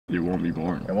You won't be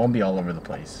boring. It won't be all over the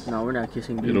place. No, we're not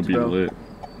kissing beats, It'll be lit.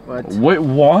 What? Wait,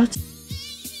 what?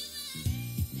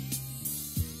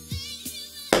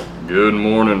 Good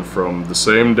morning from the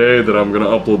same day that I'm gonna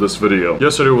upload this video.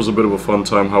 Yesterday was a bit of a fun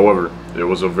time, however, it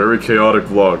was a very chaotic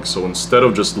vlog, so instead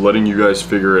of just letting you guys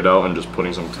figure it out and just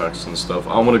putting some text and stuff,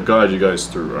 I'm gonna guide you guys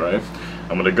through, alright?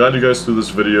 I'm gonna guide you guys through this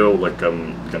video like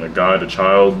I'm gonna guide a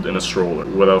child in a stroller.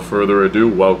 Without further ado,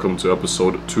 welcome to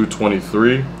episode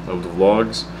 223 of the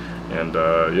vlogs. And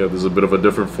yeah, this is a bit of a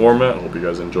different format. Hope you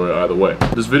guys enjoy it either way.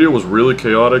 This video was really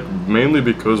chaotic, mainly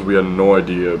because we had no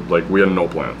idea, like we had no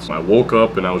plans. I woke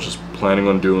up and I was just planning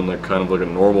on doing like kind of like a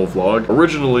normal vlog.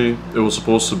 Originally, it was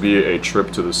supposed to be a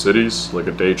trip to the cities, like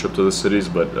a day trip to the cities,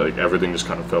 but like everything just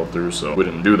kind of fell through, so we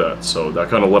didn't do that. So that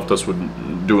kind of left us with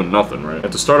doing nothing, right?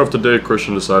 And to start off the day,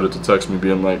 Christian decided to text me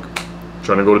being like,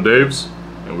 trying to go to Dave's,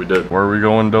 and we did. Where are we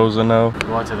going, Doza, now? We're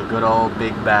going to the good old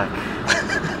Big Back.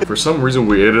 For some reason,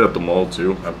 we ate it at the mall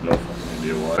too. I have no fucking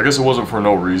idea why. I guess it wasn't for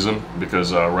no reason,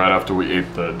 because right after we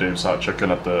ate the Dave's hot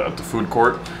chicken at the food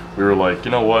court, we were like,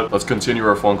 you know what? Let's continue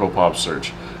our Funko Pop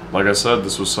search. Like I said,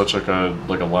 this was such like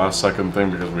a last second thing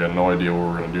because we had no idea what we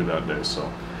were gonna do that day.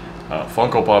 So,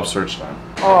 Funko Pop search time.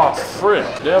 Oh frick!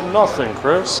 They have nothing,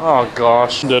 Chris. Oh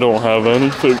gosh, they don't have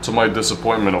anything. To my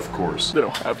disappointment, of course, they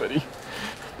don't have any.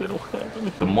 They don't have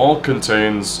any. The mall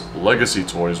contains Legacy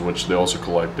toys, which they also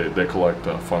collect. They collect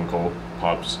Funko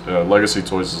Pops. Legacy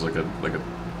toys is like a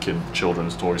kid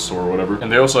children's toy store or whatever.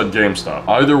 And they also had GameStop.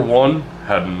 Either one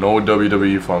had no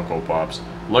WWE Funko Pops.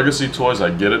 Legacy toys, I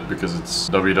get it because it's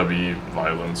WWE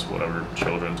violence, whatever,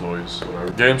 children toys,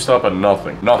 whatever. GameStop had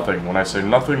nothing. Nothing. When I say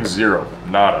nothing, zero.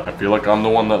 Nada. I feel like I'm the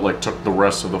one that like took the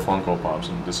rest of the Funko Pops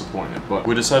and I'm disappointed. But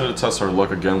we decided to test our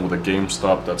luck again with a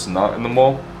GameStop that's not in the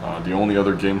mall. The only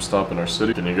other GameStop in our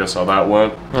city. Can you guess how that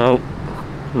went? Oh,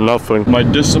 nothing. My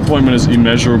disappointment is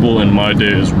immeasurable and my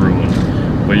day is ruined.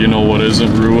 But you know what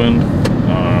isn't ruined?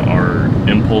 Our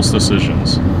impulse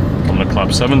decisions. I'm gonna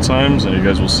clap 7 times and you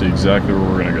guys will see exactly where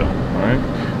we're gonna go. Alright?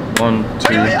 1, 2,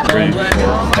 3, 4,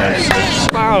 5, 6.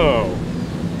 Oh!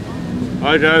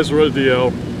 Alright guys, we're at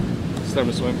DL. It's time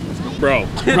to swim. Bro.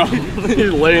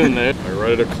 He's laying there. Alright,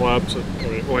 ready to clap.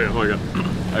 Oh yeah,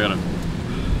 I got it.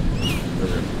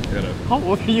 How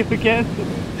old are you again?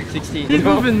 16. He's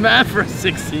moving mad for a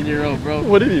 16-year-old, bro.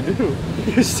 What did he do?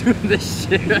 He was doing this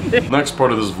shit right? Next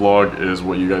part of this vlog is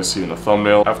what you guys see in the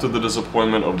thumbnail. After the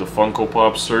disappointment of the Funko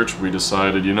Pop search, we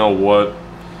decided, you know what?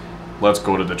 Let's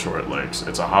go to Detroit Lakes.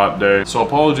 It's a hot day. So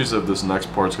apologies if this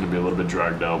next part's gonna be a little bit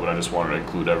dragged out, but I just wanted to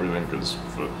include everything because,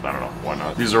 I don't know, why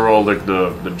not? These are all like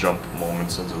the jump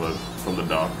moments into from the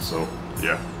dock. So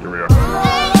yeah, here we are.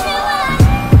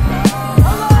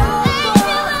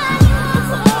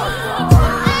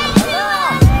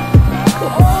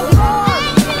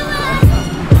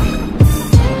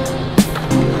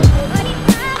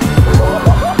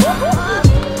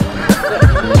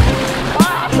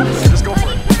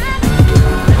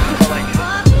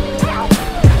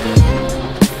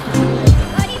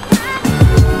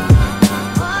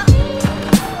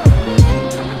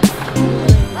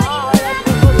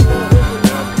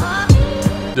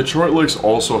 Detroit Lakes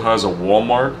also has a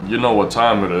Walmart. You know what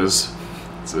time it is.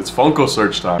 It's Funko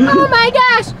search time. Oh my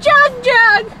gosh, Jug!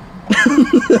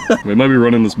 We might be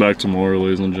running this back tomorrow,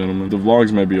 ladies and gentlemen. The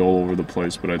vlogs might be all over the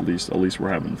place, but at least we're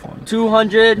having fun.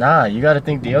 200. Nah, you gotta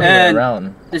think the other way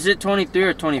around. Is it 23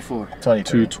 or 24?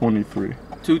 23. 223.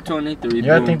 223. You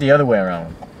gotta think the other way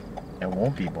around. It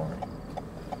won't be boring.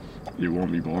 You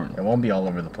won't be boring. It won't be all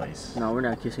over the place. No, we're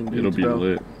not kissing beats, It'll be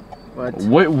lit. What?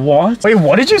 Wait, what? Wait,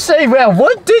 what did you say, man?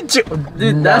 What did you?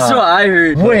 Dude, that's what I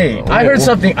heard. Wait, I heard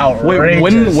something outrageous.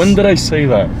 Wait, when did I say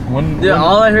that? When?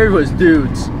 All I heard was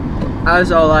dudes.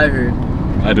 That's all I heard.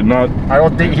 I did not. I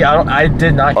don't think. I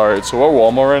did not. All right, so we're at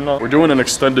Walmart right now. We're doing an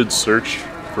extended search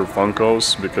for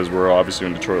Funkos because we're obviously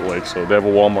in Detroit Lake, so they have a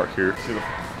Walmart here.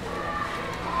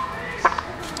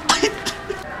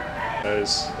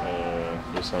 Guys,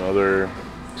 just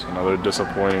another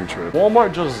disappointing trip.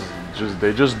 Walmart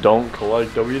they just don't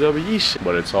collect WWE shit,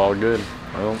 but it's all good.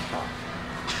 Well,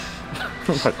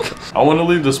 I want to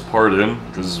leave this part in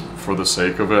because for the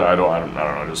sake of it, I don't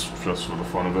know, just for the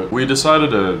fun of it. We decided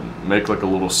to make like a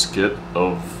little skit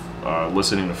of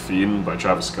listening to Fiend by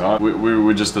Travis Scott.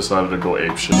 We just decided to go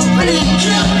ape shit.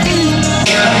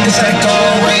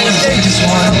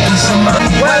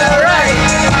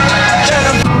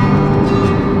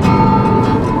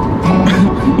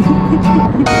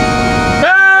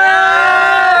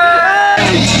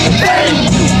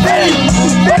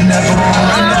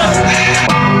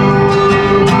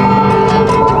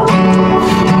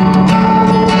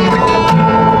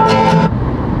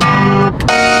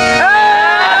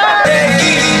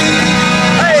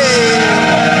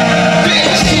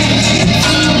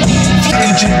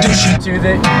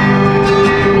 music.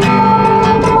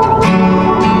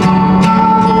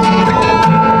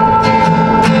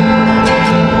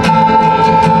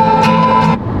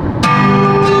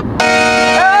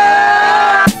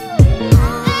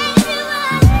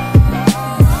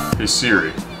 Hey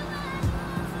Siri,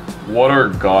 what are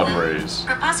God rays?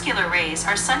 Crepuscular rays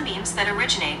are sunbeams that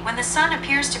originate when the sun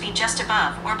appears to be just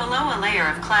above or below a layer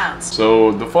of clouds.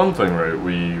 So the fun thing, right,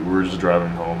 we were just driving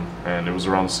home and it was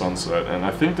around sunset, and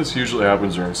I think this usually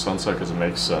happens during sunset because it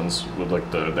makes sense with like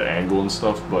the angle and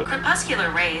stuff, but... Crepuscular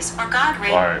rays or God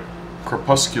rays. Alright,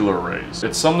 crepuscular rays.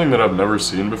 It's something that I've never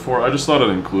seen before. I just thought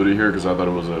I'd include it here because I thought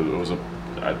it was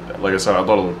like I said, I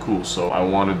thought it looked cool, so I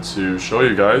wanted to show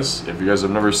you guys. If you guys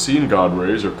have never seen God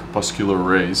rays or crepuscular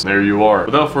rays, there you are.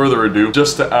 Without further ado,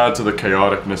 just to add to the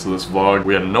chaoticness of this vlog,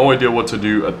 we had no idea what to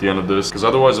do at the end of this, because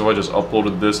otherwise if I just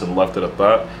uploaded this and left it at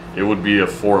that, it would be a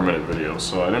 4-minute video.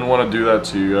 So I didn't want to do that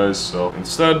to you guys, so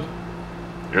instead,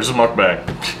 here's a mukbang.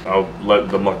 I'll let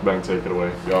the mukbang take it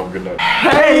away. Y'all have a good night.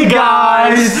 Hey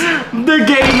guys! The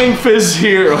Gaming Fizz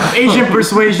here. Asian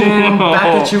Persuasion, back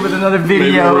at you with another video.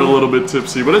 Maybe we're a little bit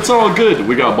tipsy, but it's all good.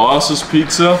 We got Boss's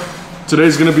Pizza.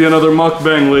 Today's gonna be another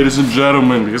mukbang, ladies and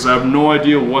gentlemen, because I have no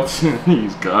idea what's in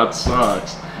these. God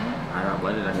sucks.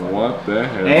 What the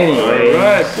hell? Anyway.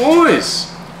 Alright,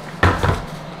 boys.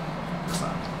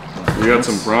 We got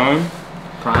some prime.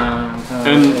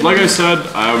 And like I said,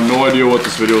 I have no idea what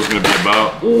this video is going to be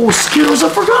about. Oh, Skittles, I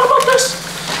forgot about this!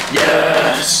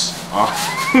 Yes! I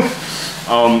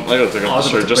gotta take off the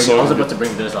shirt just so... I was about to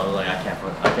bring this, I was like, I can't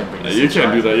bring this. You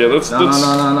can't do that, yeah, that's... No,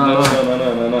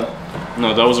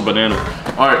 that was a banana.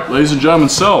 Alright, ladies and gentlemen,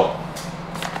 so...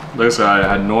 Like I said, I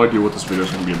had no idea what this video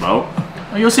is going to be about.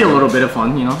 Well, you'll see a little bit of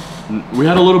fun, you know? We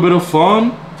had a little bit of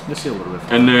fun. You'll see a little bit of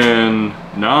fun. And then,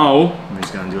 now... We're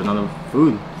just gonna do another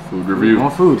food review. More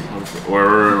food.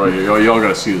 Like, y'all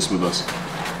gotta see this with us.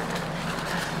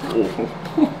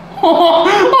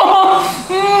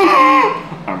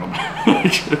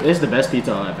 This is the best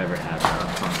pizza I've ever had.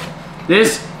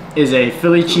 This is a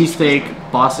Philly cheesesteak,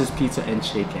 Boss's Pizza and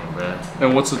chicken, bruh.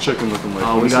 And what's the chicken looking like?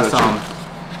 Oh, we got some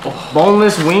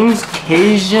boneless wings,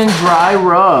 Cajun dry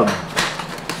rub.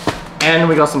 And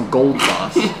we got some gold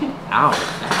sauce. Ow,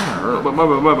 that kind of hurt.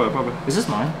 My bad. Is this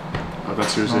mine? Oh,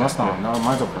 that's yours. No, that's not. No,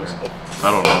 mine's over there.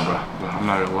 I don't know, bro. I'm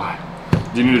not gonna lie.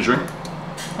 Do you need a drink?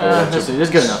 This is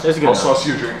good enough. This is good enough. I'll sauce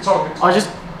you a drink. It's all good. I guess,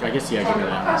 yeah, give me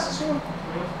that.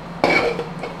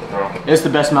 It's the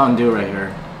best Mountain Dew right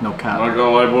here. No cap. I'm not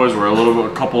gonna lie, boys. We're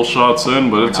a couple shots in,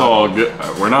 but it's all good.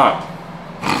 We're not.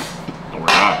 We're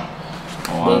not.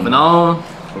 Moving on.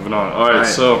 Alright,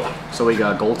 so we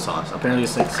got gold sauce. Apparently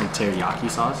it's like some teriyaki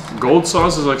sauce. gold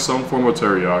sauce is like some form of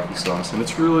teriyaki sauce, and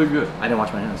it's really good. I didn't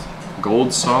wash my hands.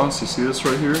 Gold sauce, you see this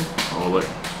right here? Oh, look.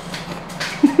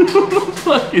 What the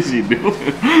fuck is he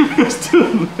doing? He's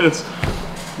doing this.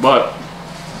 But,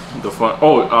 the fun.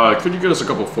 Oh, could you get us a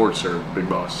couple forks here, Big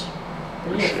Boss?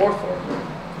 What do you need a fork for?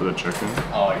 For the chicken?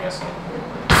 Oh, I guess so.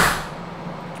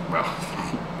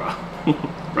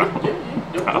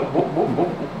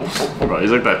 Bro,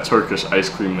 he's like that Turkish ice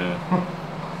cream man.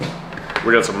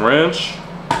 We got some ranch,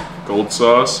 gold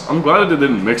sauce. I'm glad they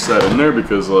didn't mix that in there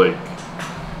because, like,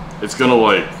 it's gonna,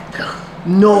 like...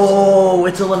 No,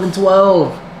 it's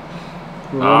 11/12.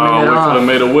 We could have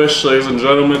made a wish, ladies and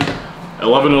gentlemen.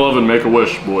 11/11, make a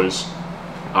wish, boys.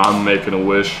 I'm making a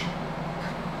wish.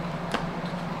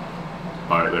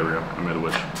 Alright, there we go. I made a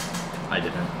wish. I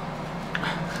didn't.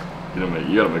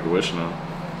 You gotta make a wish now.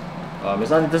 It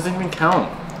doesn't even count.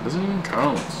 It doesn't even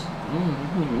count.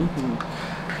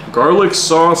 Garlic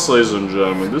sauce, ladies and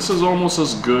gentlemen. This is almost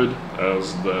as good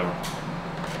as the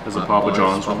Papa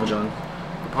John's one. The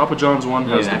Papa John's one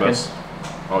has the best.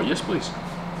 Oh, yes, please.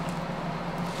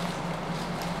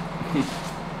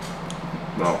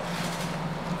 No.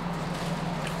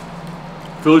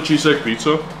 Philly cheesesteak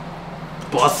pizza.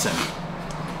 Bussin'.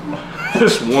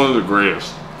 It's one of the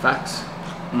greatest. Facts.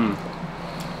 I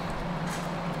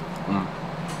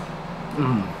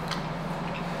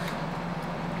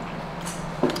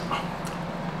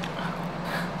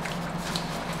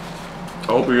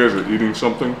hope you guys are eating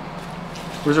something.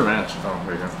 Where's the ranch? Oh,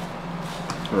 right here.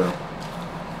 Yeah.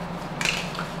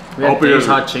 We had Dave's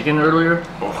hot chicken earlier.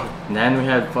 Oh. And then we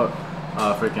had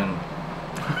freaking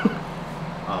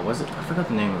what's it? I forgot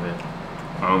the name of it.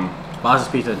 Boss's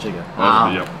Pizza and chicken.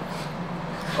 Yeah.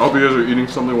 I hope you guys are eating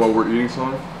something while we're eating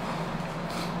something.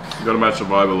 You gotta match the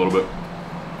vibe a little bit.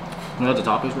 You got the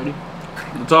topics ready?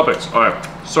 The topics. Alright.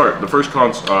 Sorry, the first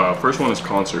one is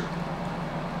concert.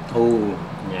 Oh,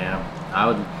 yeah. I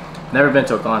would never been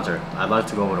to a concert. I'd like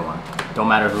to go to one. Don't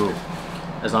matter who.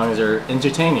 As long as they're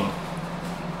entertaining.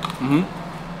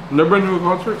 Never been to a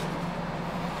concert?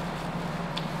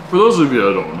 For those of you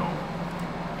that don't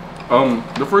know,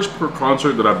 the first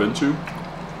concert that I've been to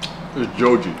is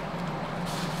Joji.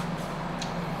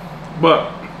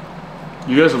 But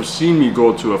you guys have seen me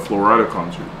go to a Florida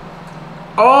concert.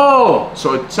 Oh!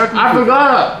 So it technically, I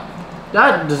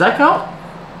forgot. Does that count?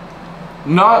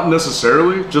 not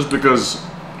necessarily, just because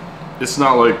it's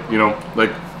not like, you know,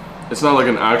 like it's not like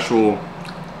an actual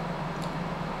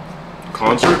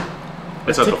concert.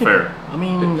 It's at the fair. I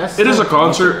mean, that's. It is a still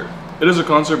concert. It is a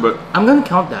concert, but I'm gonna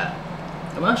count that.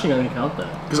 I'm actually gonna count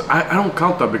that. because I don't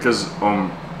count that because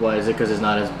Why is it? Because it's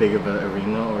not as big of an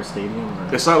arena or stadium?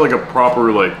 Or? it's not like a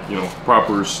proper, like, you know,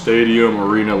 proper stadium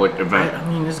arena like event. I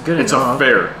mean, it's good It's enough. a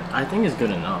fair. I think it's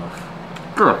good enough.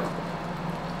 Sure.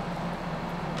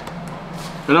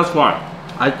 And that's fine.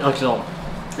 So,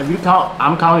 if you count,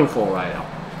 I'm counting 4 right now.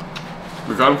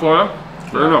 We got Florida?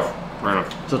 Fair Yeah. enough. Fair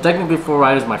enough. So technically, 4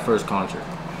 right is my first concert.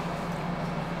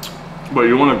 But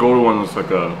you want to go to one that's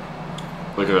like a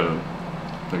Like a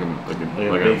an big event,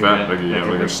 event,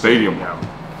 like a big- stadium. Yeah.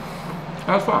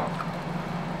 That's fine.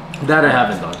 That I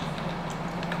haven't done.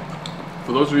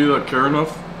 For those of you that care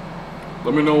enough,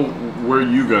 let me know where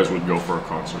you guys would go for a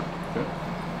concert. Okay?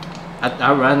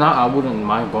 Right now, I wouldn't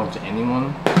mind going to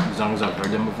anyone as long as I've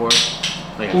heard them before.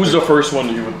 Like, Who's the first one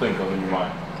that you would think of in your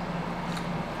mind?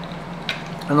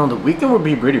 I know the weekend would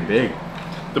be pretty big.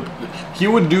 He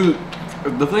would do.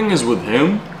 The thing is with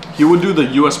him, he would do the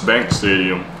U.S. Bank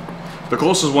Stadium. The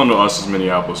closest one to us is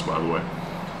Minneapolis, by the way.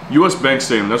 U.S. Bank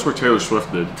Stadium. That's where Taylor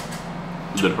Swift did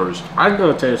hers. I'd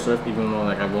go to Taylor Swift even though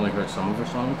like I've only heard some of her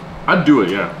songs. I'd do it,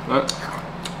 yeah.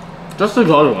 Just to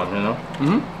go to one, you know.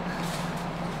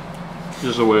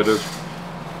 Just the way it is.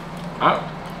 I'd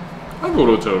go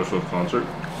to a Taylor Swift concert.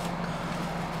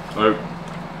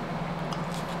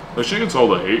 Like she gets all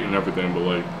the hate and everything, but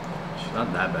like, She's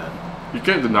not that bad. you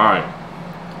can't deny.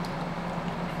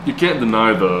 You can't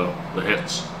deny the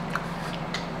hits.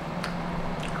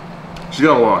 She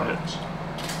got a lot of hits.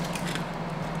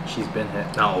 She's been hit.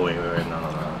 No, wait, no.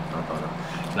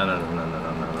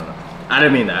 I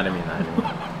didn't mean that. I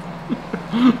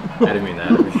didn't mean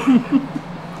that.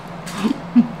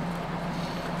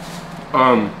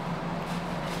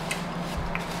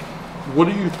 What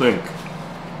do you think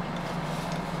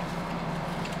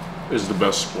is the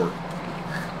best sport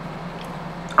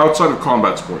outside of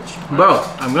combat sports? Bro,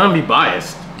 I'm gonna be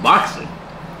biased. Boxing.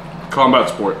 Combat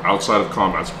sport outside of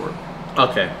combat sport.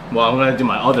 Okay, well, I'm gonna do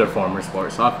my other former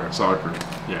sport, soccer. Soccer.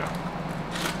 Yeah.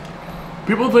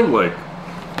 People think like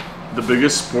the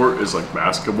biggest sport is like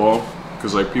basketball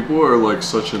because like people are like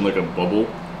such in like a bubble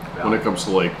when it comes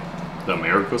to like the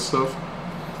America stuff.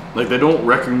 Like they don't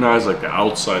recognize like the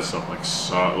outside stuff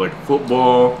like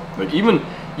football, like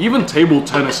even table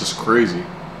tennis is crazy.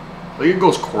 Like it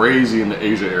goes crazy in the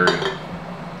Asia area.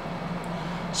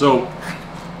 So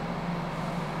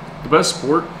the best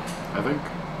sport, I think.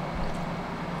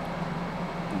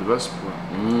 The best sport.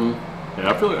 Yeah,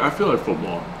 I feel like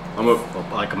football.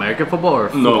 Like American football or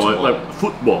no, football? like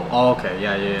football. Oh, okay,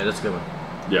 yeah, that's a good one.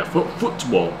 Yeah,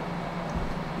 football.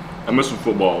 I miss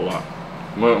football a lot.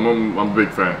 I'm a big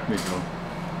fan. Me too.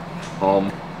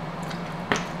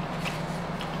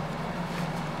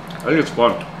 I think it's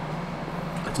fun.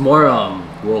 It's more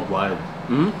worldwide.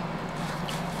 And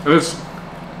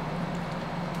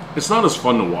it's not as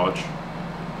fun to watch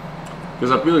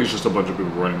because I feel like it's just a bunch of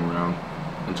people running around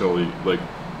until they like.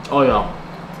 Oh yeah.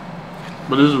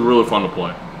 But this is really fun to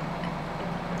play.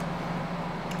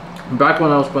 Back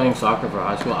when I was playing soccer for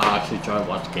high school, I actually tried to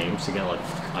watch games to get like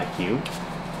IQ.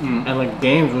 And like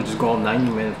games would just go on 90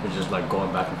 minutes, but just like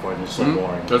going back and forth, and it's so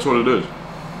boring. That's what it is.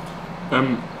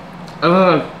 And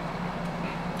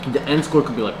then the end score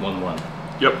could be like 1-1.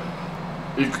 Yep.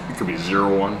 It could be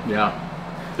 0-1. Yeah.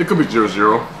 It could be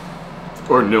 0-0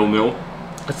 or 0-0.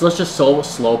 It's just so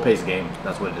slow-paced game.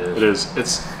 That's what it is. It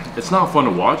is. It's not fun to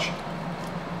watch,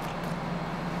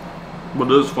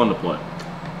 but it is fun to play.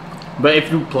 But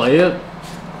if you play it,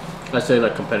 let's say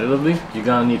like competitively, you're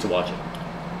gonna need to watch it.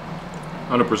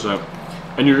 100%.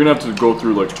 And you're gonna have to go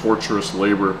through like torturous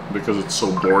labor because it's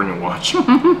so boring to watch.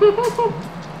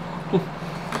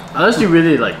 Unless you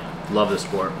really like love the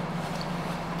sport.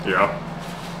 Yeah.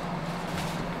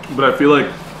 But I feel like,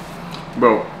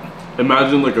 bro,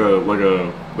 imagine like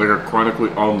a chronically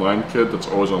online kid that's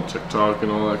always on TikTok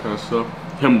and all that kind of stuff.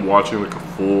 Him watching like a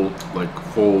full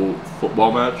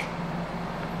football match.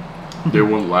 They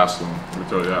wouldn't last long. Let me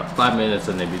tell you that. 5 minutes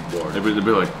and they'd be bored. They'd be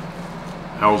like,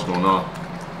 hell's going on?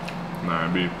 Nah,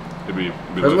 it'd be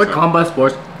That's like why that. combat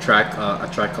sports attract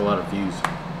a lot of views.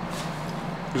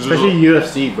 There's Especially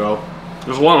UFC, bro.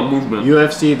 There's a lot of movement.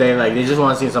 UFC, they just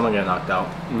want to see someone get knocked out.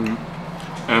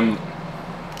 And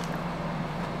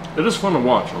it is fun to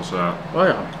watch, I'll say that. Oh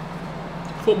yeah.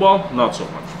 Football, not so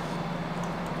much.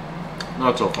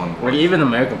 Not so fun. Like even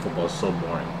American football is so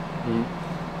boring.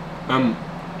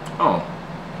 Oh,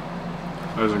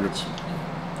 I think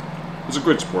it's a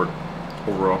great sport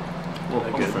overall. Well,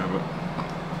 I'm a fan of it.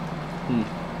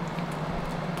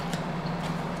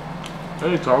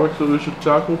 Any topics that we should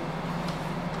tackle?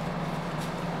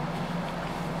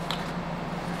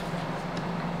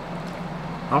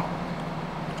 Huh?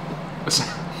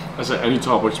 I said any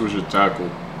topics we should tackle.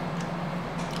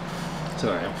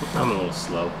 Sorry, I'm a little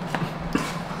slow.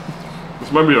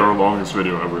 This might be our longest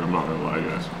video ever, I'm not gonna lie,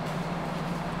 guys.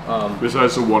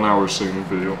 Besides the 1 hour singing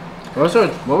video. What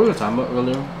were we talking about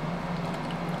earlier?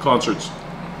 Concerts.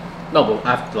 No, but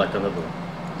after like another one.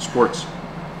 Sports.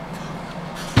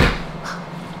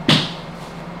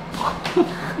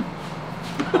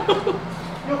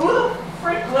 Yo, who the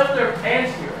frick left their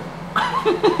pants here?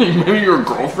 Maybe your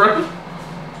girlfriend?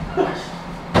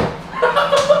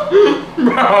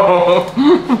 Bro.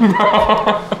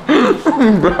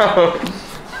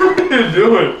 What are you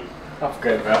doing? I'm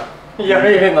good, bro.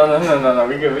 Yeah, no,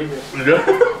 we good. You good?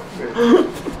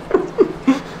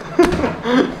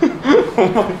 Oh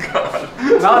my god.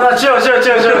 No, chill.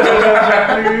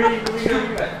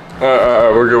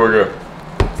 We're good.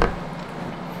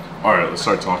 Alright, let's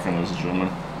start talking, ladies and gentlemen.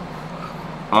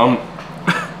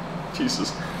 Jesus.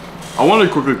 I want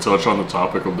to quickly touch on the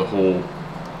topic of the whole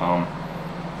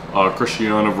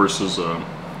Cristiano versus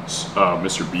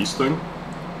Mr. Beast thing.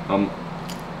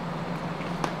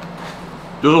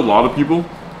 There's a lot of people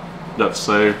that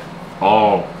say,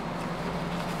 oh,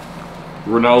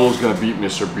 Ronaldo's gonna beat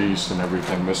Mr. Beast and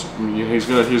everything. He's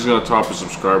gonna top his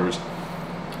subscribers.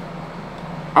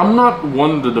 I'm not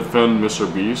one to defend Mr.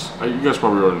 Beast. You guys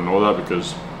probably already know that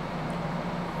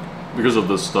because of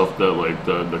the stuff that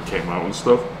that came out and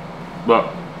stuff.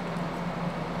 But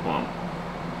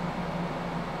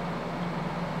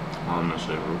I'm gonna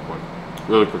say it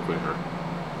really quickly here.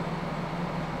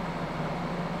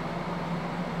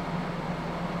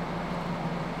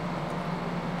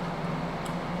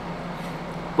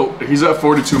 But he's at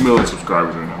 42 million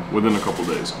subscribers right now, within a couple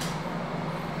days.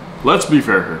 Let's be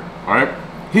fair here, alright?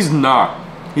 He's not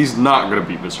gonna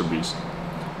beat Mr. Beast.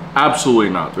 Absolutely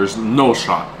not. There's no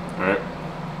shot, alright?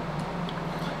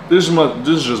 This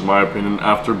is just my opinion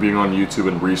after being on YouTube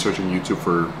and researching YouTube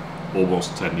for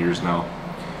almost 10 years now.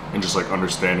 And just like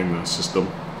understanding the system.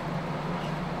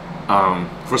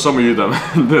 For some of you that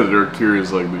are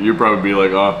curious, like you'd probably be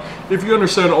like, if you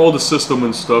understand all the system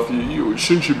and stuff,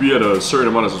 shouldn't you be at a certain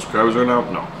amount of subscribers right now?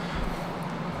 No.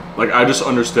 Like I just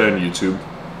understand YouTube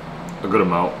a good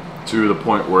amount to the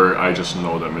point where I just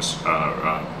know that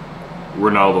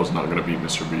Ronaldo's not gonna beat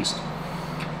Mr. Beast.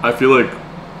 I feel like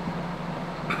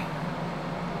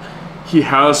he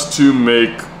has to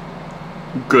make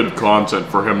good content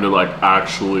for him to like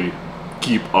actually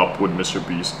keep up with Mr.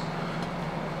 Beast.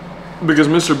 Because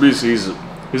Mr. Beast, he's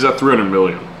at 300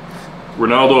 million.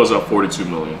 Ronaldo is at 42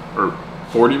 million. Or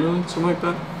 40 million, something like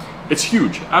that. It's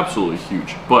huge, absolutely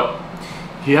huge. But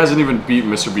he hasn't even beat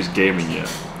Mr. Beast gaming yet.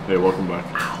 Hey, welcome back.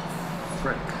 Ow,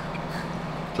 frick.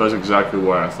 So that's exactly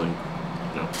why I think,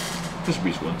 Mr.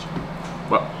 Beast wins.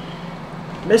 Well,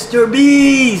 Mr.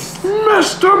 Beast!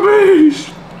 Mr.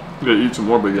 Beast! You gotta eat some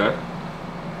more, big guy.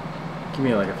 Give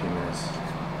me like a few minutes.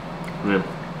 Yeah.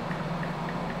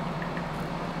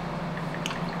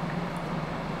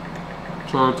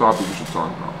 So the topic we should talk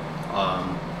about.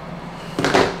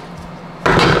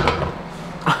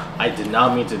 I did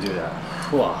not mean to do that.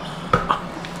 Whoa.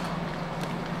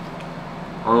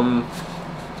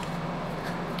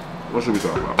 What should we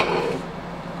talk about?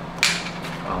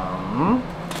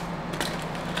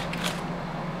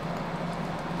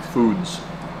 Foods.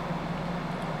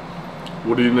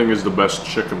 What do you think is the best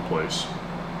chicken place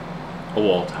of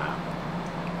all time?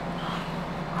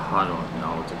 I don't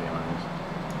know, to be honest.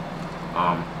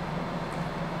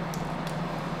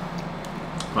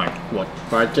 Like what?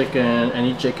 Fried chicken?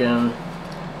 Any chicken?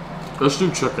 Let's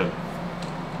do chicken.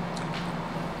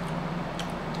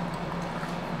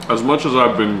 As much as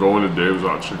I've been going to Dave's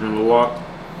Hot Chicken a lot,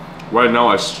 right now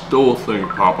I still think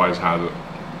Popeyes has it.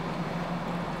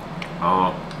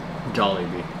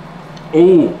 Jollibee.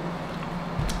 Oh!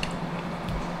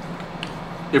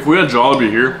 If we had Jollibee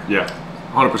here, yeah,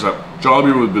 100%.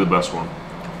 Jollibee would be the best one.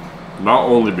 Not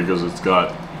only because it's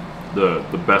got the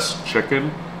best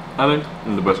chicken, I think,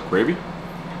 and the best gravy,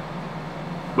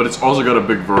 but it's also got a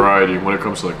big variety when it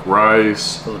comes to like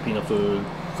rice, Filipino food.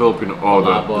 the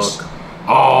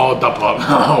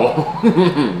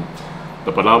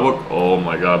The palabok, oh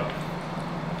my god.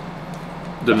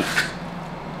 The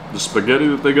spaghetti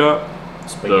that they got,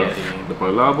 Spaghetti. the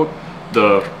palabok,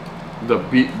 the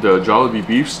Jollibee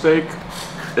beef steak,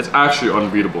 it's actually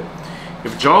unbeatable.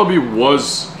 If Jollibee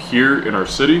was here in our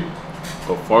city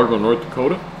of Fargo, North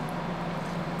Dakota,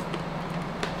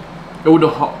 it would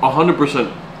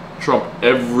 100% trump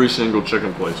every single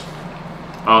chicken place.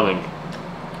 I think.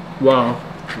 Well,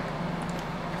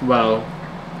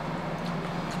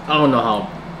 I don't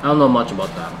know much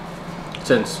about that.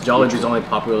 Since Jollibee's only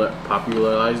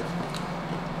popularized, is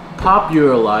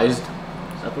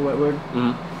that the right word?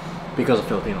 Mm-hmm. Because of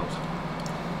Filipinos.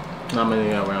 Not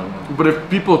many around here. But if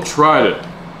people tried it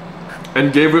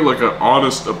and gave it like an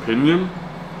honest opinion,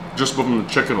 just from the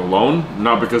chicken alone,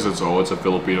 not because it's a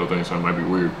Filipino thing, so it might be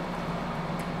weird.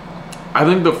 I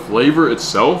think the flavor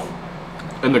itself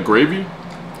and the gravy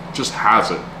just has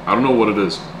it. I don't know what it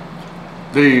is.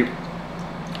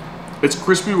 It's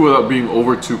crispy without being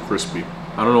over too crispy.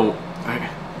 I don't know. I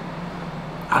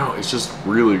don't know. It's just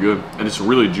really good, and it's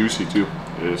really juicy too.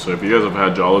 So if you guys have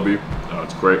had Jollibee,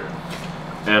 it's great.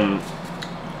 And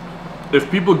if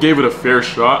people gave it a fair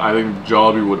shot, I think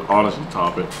Jollibee would honestly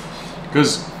top it,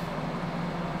 because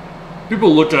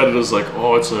people look at it as like,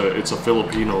 oh, it's a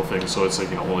Filipino thing, so it's like,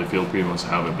 you know, only Filipinos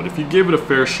have it. But if you gave it a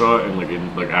fair shot and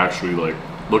actually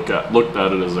looked at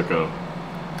it as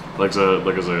as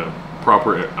a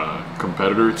proper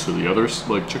competitor to the other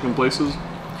like chicken places,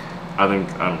 I don't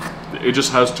know, it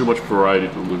just has too much variety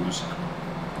to lose.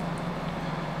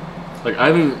 Like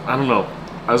I don't know.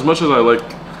 As much as I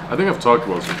think I've talked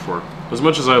about this before. As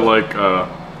much as I like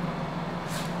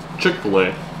Chick-fil-A,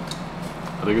 I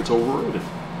think it's overrated.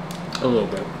 A little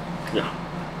bit. Yeah.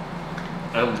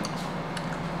 And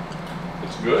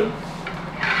it's good.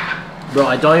 Bro,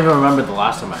 I don't even remember the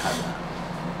last time I had that.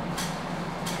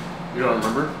 You don't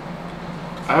remember?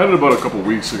 I had it about a couple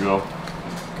weeks ago,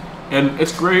 and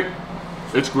it's great.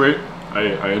 It's great.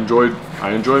 I enjoyed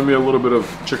me a little bit of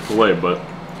Chick-fil-A, but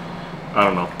I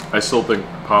don't know. I still think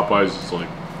Popeyes is like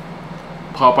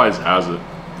Popeyes has it.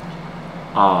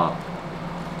 Wow,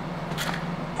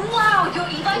 you're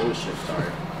even. Oh shit,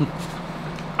 sorry.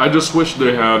 I just wish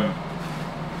they had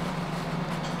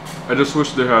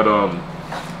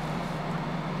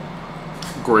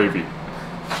gravy.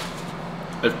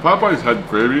 If Popeyes had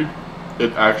gravy,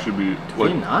 it'd actually be Do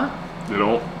they not? They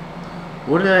don't.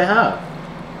 What do they have?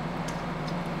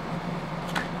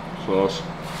 Sauce.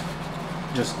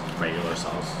 Just regular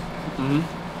sauce. Mm-hmm.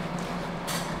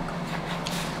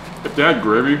 If they had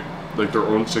gravy, like their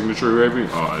own signature gravy,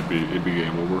 it'd be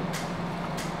game over.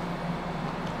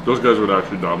 Those guys would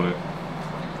actually dominate.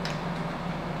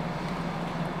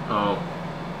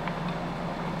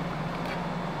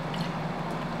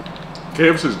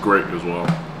 KFC is great as well,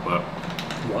 but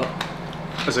What?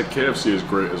 I said KFC is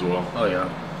great as well, Oh yeah.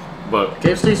 but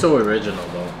KFC's so original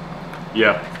though.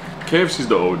 yeah, KFC's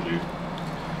the OG.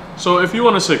 So if you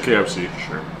want to say KFC,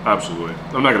 sure, absolutely.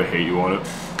 I'm not gonna hate you on it.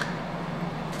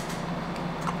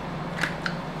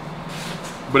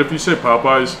 But if you say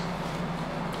Popeyes,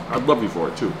 I'd love you for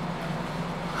it too.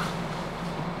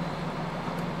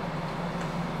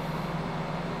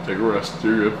 Take a rest.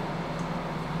 You're good.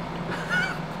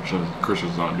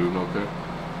 Christian's not doing okay.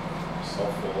 So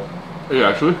full. Hey,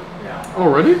 actually? Yeah.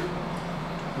 Already?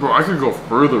 Bro, I could go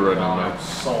further right now, man. I'm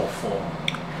so full.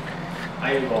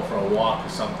 I need to go for a walk or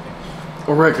something.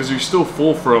 Oh, right, because you're still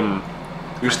full from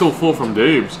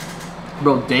Dave's.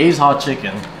 Bro, Dave's hot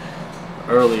chicken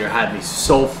earlier had me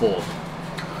so full.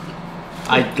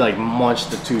 I like munched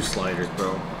the 2 sliders,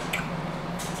 bro.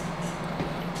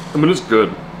 I mean, it's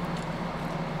good.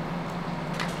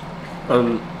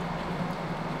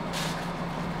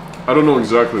 I don't know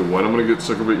exactly when I'm gonna get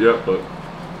sick of it yet, but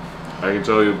I can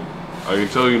tell you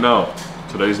now,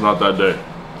 today's not that day.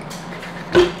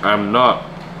 I'm not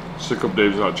sick of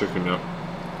Dave's hot chicken yet.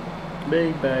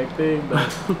 Big bag, big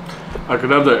bag. I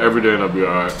could have that every day and I'd be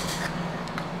alright.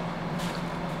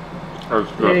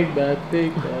 Big bag,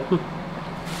 big bag.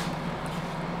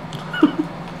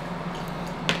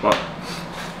 But,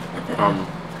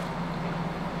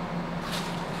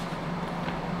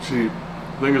 see, the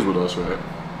thing is with us, right?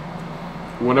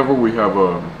 Whenever we have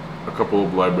a couple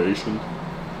of libations,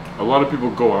 a lot of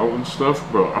people go out and stuff,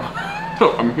 bro.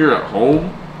 I'm here at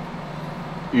home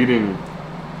eating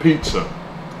pizza.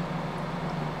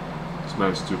 It's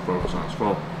nice to focus on his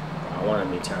phone. I want to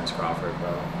meet Terrence Crawford,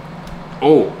 bro.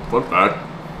 Oh, fun fact.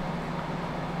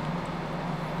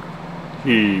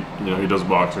 He does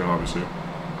boxing, obviously.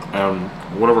 And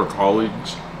one of our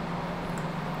colleagues,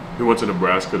 he went to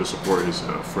Nebraska to support his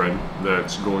friend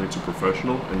that's going to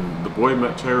professional, and the boy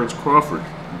met Terrence Crawford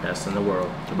Best in the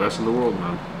world. The best in the world,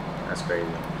 man. That's crazy.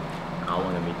 I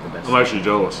want to meet the best. I'm actually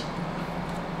jealous.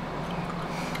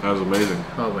 That was amazing.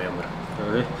 Oh wait, I'm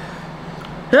gonna.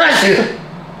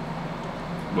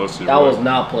 Mostly That was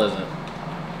not pleasant.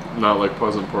 not like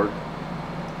Pleasant Park.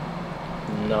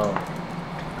 No.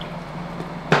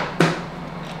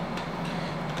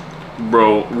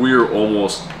 Bro, we're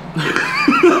almost.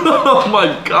 Oh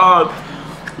my god.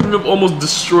 We've almost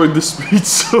destroyed this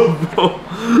pizza, bro.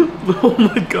 Oh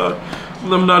my god.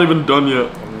 I'm not even done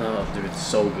yet. No, dude, it's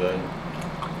so good.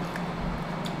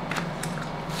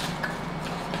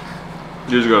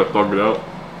 You just gotta thug it out.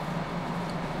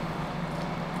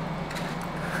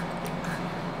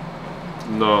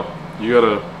 No, you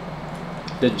gotta.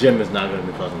 The gym is not gonna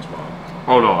be pleasant tomorrow.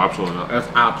 Oh no, absolutely not. That's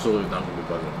absolutely not gonna be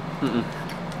pleasant.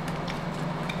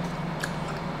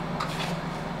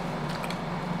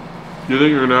 You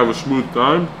think you're gonna have a smooth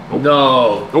time? Nope.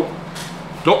 No. Nope.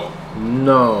 Nope.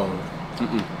 No.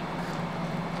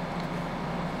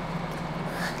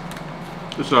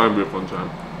 It's not gonna be a fun time.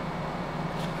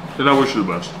 And I wish you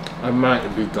the best. I might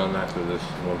be done after this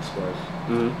one slice.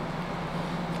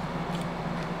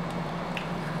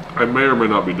 I may or may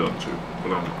not be done too,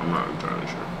 but I'm not entirely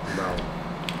sure. Bro.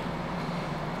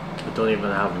 We don't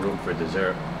even have room for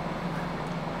dessert.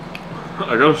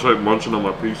 I gotta start munching on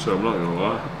my pizza, I'm not gonna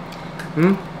lie.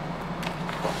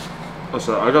 I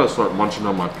said, I gotta start munching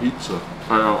on my pizza.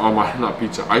 On my, not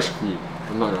pizza, ice cream.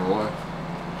 I'm not gonna lie.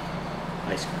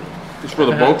 Ice cream. It's for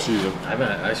the bulk season. I haven't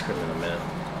had ice cream in a minute.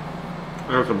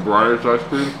 I have some Breyers ice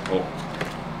cream. Oh.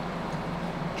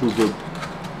 Too good.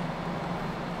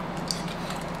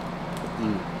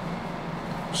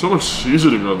 So much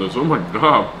seasoning on this, oh my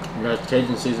god. You got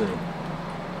Cajun seasoning.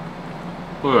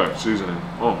 Look at that seasoning.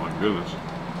 Oh my goodness.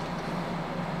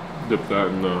 Dip that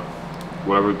in the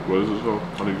whatever, what is this called?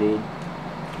 Honey gold?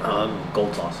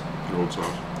 Gold sauce. Gold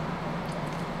sauce.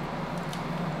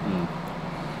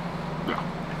 Yeah.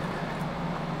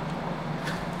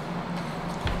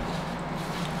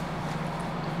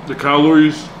 The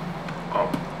calories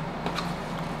up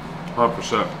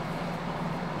 100%.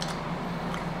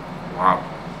 Wow.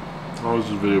 How has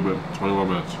this video been? 21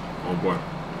 minutes. Oh boy.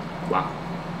 Wow.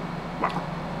 Wow.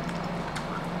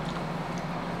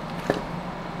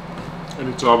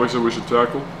 Any topics that we should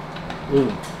tackle?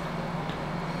 Ooh.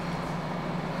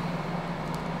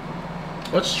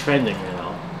 What's trending right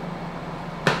now?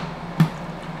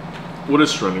 What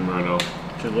is trending right now?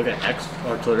 Should we look at X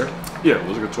or Twitter? Yeah,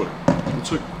 let's look at Twitter.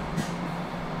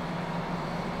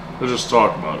 Let's just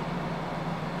talk about it.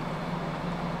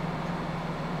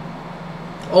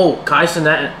 Oh, Kai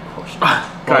Cenat. Oh shit.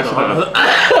 Kai Cenat.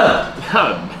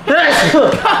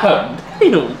 God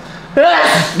damn.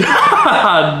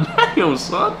 God damn,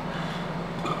 son.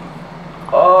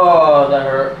 Oh, that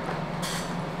hurt.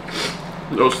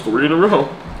 Those 3 in a row.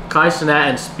 Kai Cenat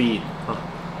and Speed.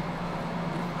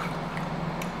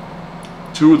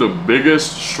 Two of the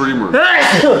biggest streamers.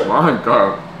 My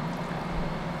god.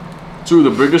 Two of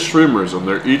the biggest streamers on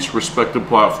their each respective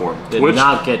platform. Did Twitch.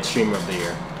 not get Streamer of the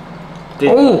Year.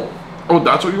 Oh,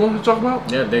 that's what you wanted to talk about?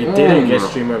 Yeah, they didn't get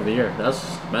Streamer of the Year.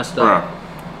 That's messed up. Yeah.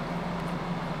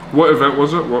 What event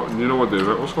was it? What, do you know what the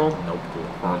event was called? Nope.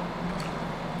 Oh,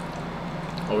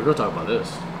 we're gonna talk about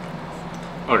this.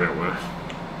 Okay, well.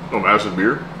 Oh, Madison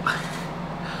Beer?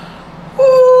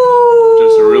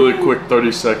 Just a really quick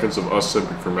 30 seconds of us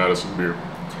simping for Madison Beer.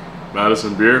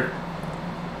 Madison Beer?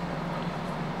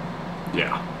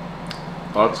 Yeah.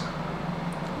 Thoughts?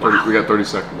 Wow. We got 30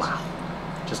 seconds. Wow.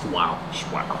 Just wow.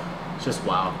 Just wow. Just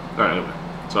wow. Alright, anyway.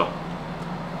 So.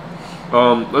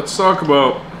 Let's talk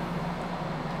about...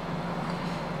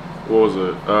 What was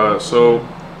it? So...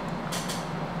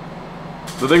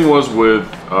 The thing was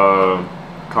with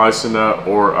Kai Cenat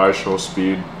or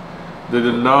iShowSpeed, they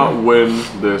did not win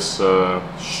this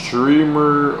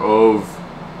Streamer of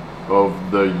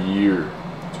the Year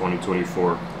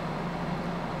 2024.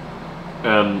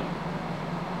 And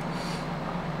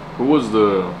who was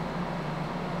the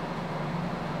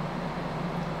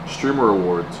Streamer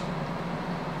Awards?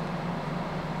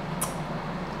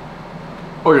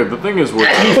 Okay, the thing is with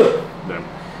them.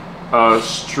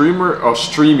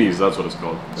 Streamies, that's what it's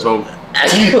called. So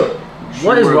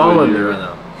What is wrong with me right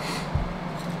now?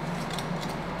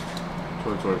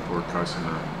 2024 Kai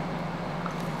Cenat.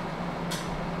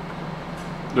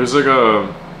 There's like a...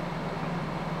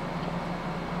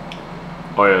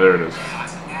 Oh yeah, there it is.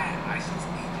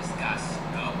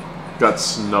 Got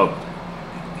snubbed.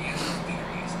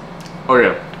 Oh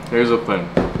yeah, here's the thing.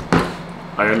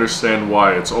 I understand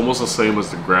why. It's almost the same as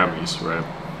the Grammys, right?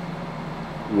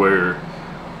 Where,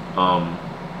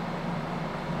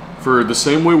 for the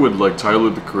same way with like Tyler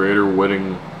the Creator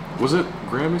winning, was it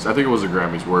Grammys? I think it was the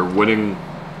Grammys, where winning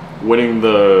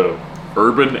the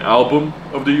urban album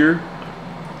of the year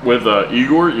with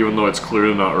Igor, even though it's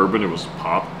clearly not urban, it was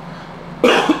pop.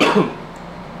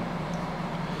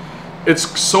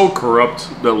 It's so corrupt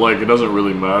that like it doesn't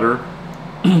really matter,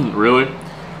 really.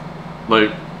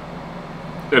 Like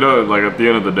like at the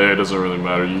end of the day, it doesn't really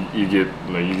matter. You get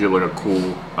like a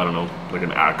cool, I don't know, like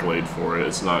an accolade for it.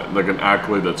 It's not like an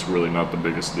accolade that's really not the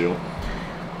biggest deal.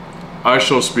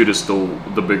 iShowSpeed is still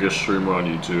the biggest streamer on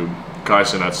YouTube. Kai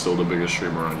Cenat's still the biggest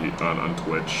streamer on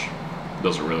Twitch.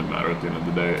 Doesn't really matter at the end of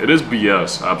the day. It is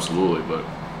BS, absolutely, but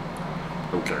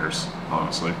who cares,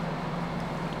 honestly?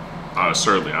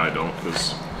 Certainly I don't,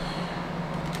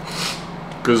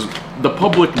 because the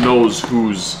public knows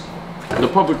who's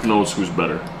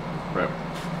better, right?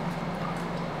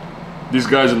 These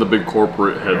guys in the big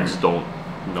corporate heads don't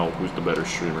know who's the better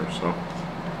streamer, so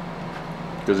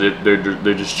because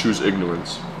they just choose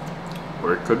ignorance,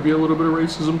 or it could be a little bit of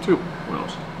racism too. Who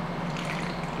knows?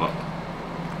 Well,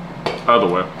 either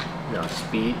way, No,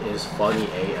 Speed is funny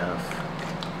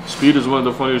AF. Speed is one of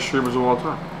the funniest streamers of all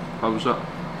time. 100%.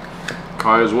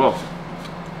 Kai as well.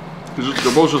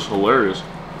 They're both just hilarious.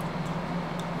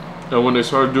 And when they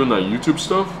started doing that YouTube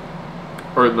stuff,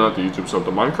 or not the YouTube stuff,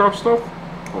 the Minecraft stuff,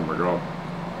 oh my god.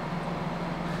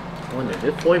 When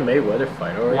did Floyd Mayweather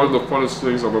fight already? One of the funnest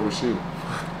things I've ever seen.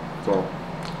 So,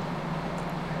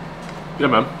 yeah,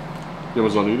 man. You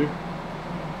almost done eating?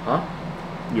 Huh?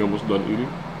 You almost done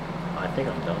eating? I think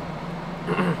I'm done.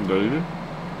 You done eating?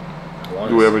 Once.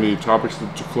 Do we have any topics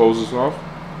to close this off?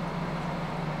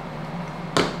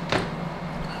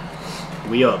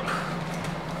 We up.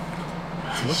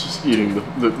 He's just eating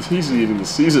he's eating the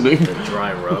seasoning. The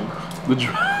dry rub. The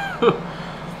dry.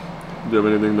 Do you have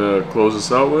anything to close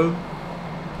us out with?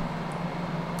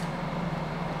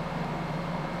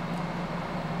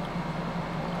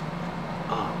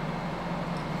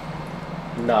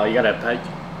 No, you gotta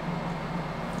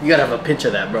have a pinch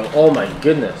of that, bro. Oh my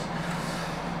goodness.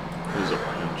 There's a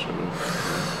pinch of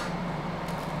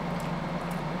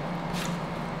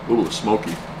it. Ooh,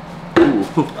 smoky. Ooh.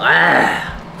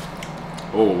 Ah.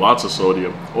 Oh, lots of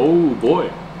sodium. Oh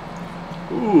boy.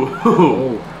 Ooh.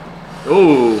 Oh.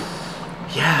 Oh.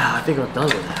 Yeah, I think I'm done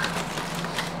with that.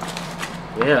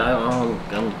 Yeah, I'm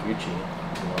Gucci.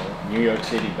 You know, New York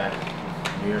City back.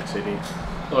 New York City.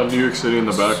 Oh, New York City in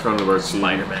the background of our TV.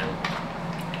 Spider-Man.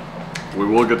 We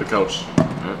will get the couch.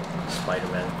 Right?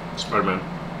 Spider-Man. Spider-Man.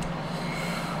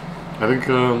 I think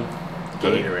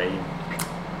Gatorade.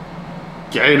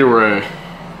 Gatorade.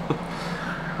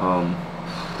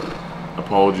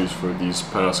 Apologies for these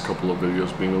past couple of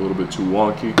videos being a little bit too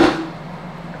wonky.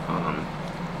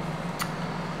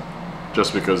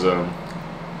 Just because oh,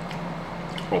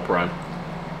 Prime.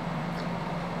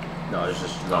 No, it's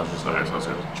just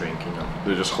drinking.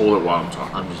 They just hold it while I'm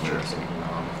talking. I'm just drinking. You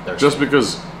know, just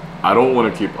because I don't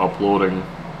want to keep uploading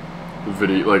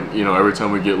video, like, you know, every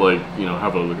time we get like, you know,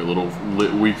 have a little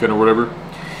lit weekend or whatever.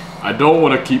 I don't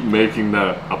want to keep making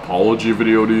that apology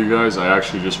video to you guys. I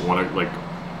actually just want to like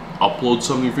upload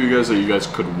something for you guys that you guys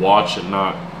could watch and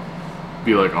not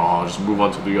be like, oh, I'll just move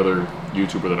on to the other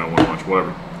YouTuber that I want to watch,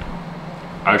 whatever.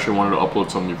 I actually wanted to upload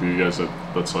something for you guys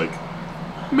that's like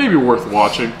maybe worth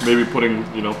watching, maybe putting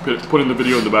the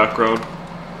video in the background.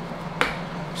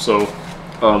 So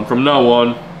from now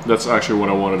on, that's actually what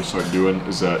I wanted to start doing,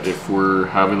 is that if we're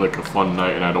having like a fun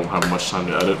night and I don't have much time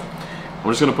to edit,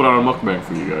 I'm just gonna put out a mukbang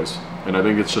for you guys. And I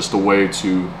think it's just a way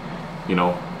to, you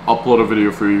know, upload a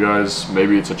video for you guys.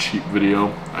 Maybe it's a cheap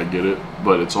video, I get it,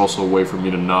 but it's also a way for me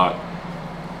to not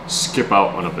skip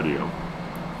out on a video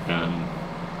and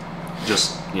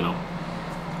just, you know,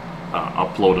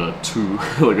 upload a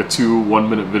 1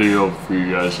 minute video for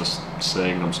you guys just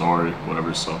saying I'm sorry,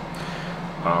 whatever. So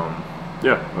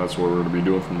yeah, that's what we're going to be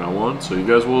doing from now on. So you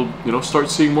guys will, you know,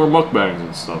 start seeing more mukbangs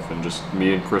and stuff, and just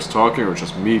me and Chris talking, or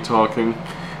just me talking,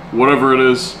 whatever it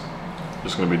is,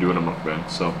 just going to be doing a mukbang.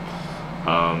 So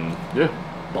yeah,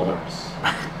 Bars.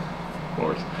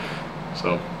 Bars.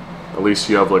 So at least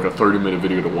you have like a 30-minute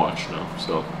video to watch now.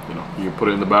 So, you know, you can put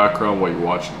it in the background while you're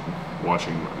watching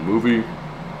a movie,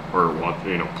 or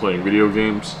you know, playing video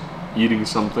games, eating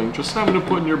something, just having to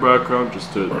put in your background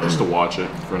just to watch it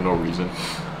for no reason.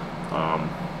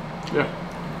 Yeah,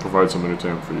 provide some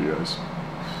entertainment for you guys.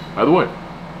 Either way,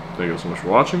 thank you so much for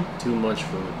watching. Too much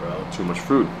food, bro. Too much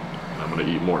food. And I'm gonna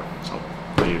eat more. So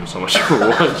thank you so much for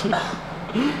watching.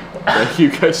 Thank you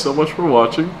guys so much for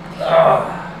watching.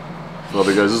 Love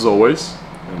you guys as always.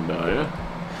 And yeah,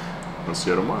 I'll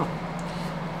see you tomorrow.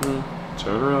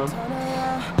 Turn around.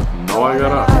 know I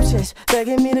gotta. Options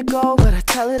begging me to go, but I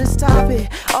tell her to stop it.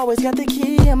 Always got the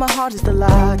key and my heart is the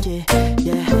lock it.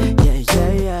 Yeah, yeah,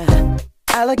 yeah, yeah.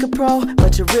 I like a pro,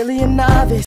 but you're really a novice.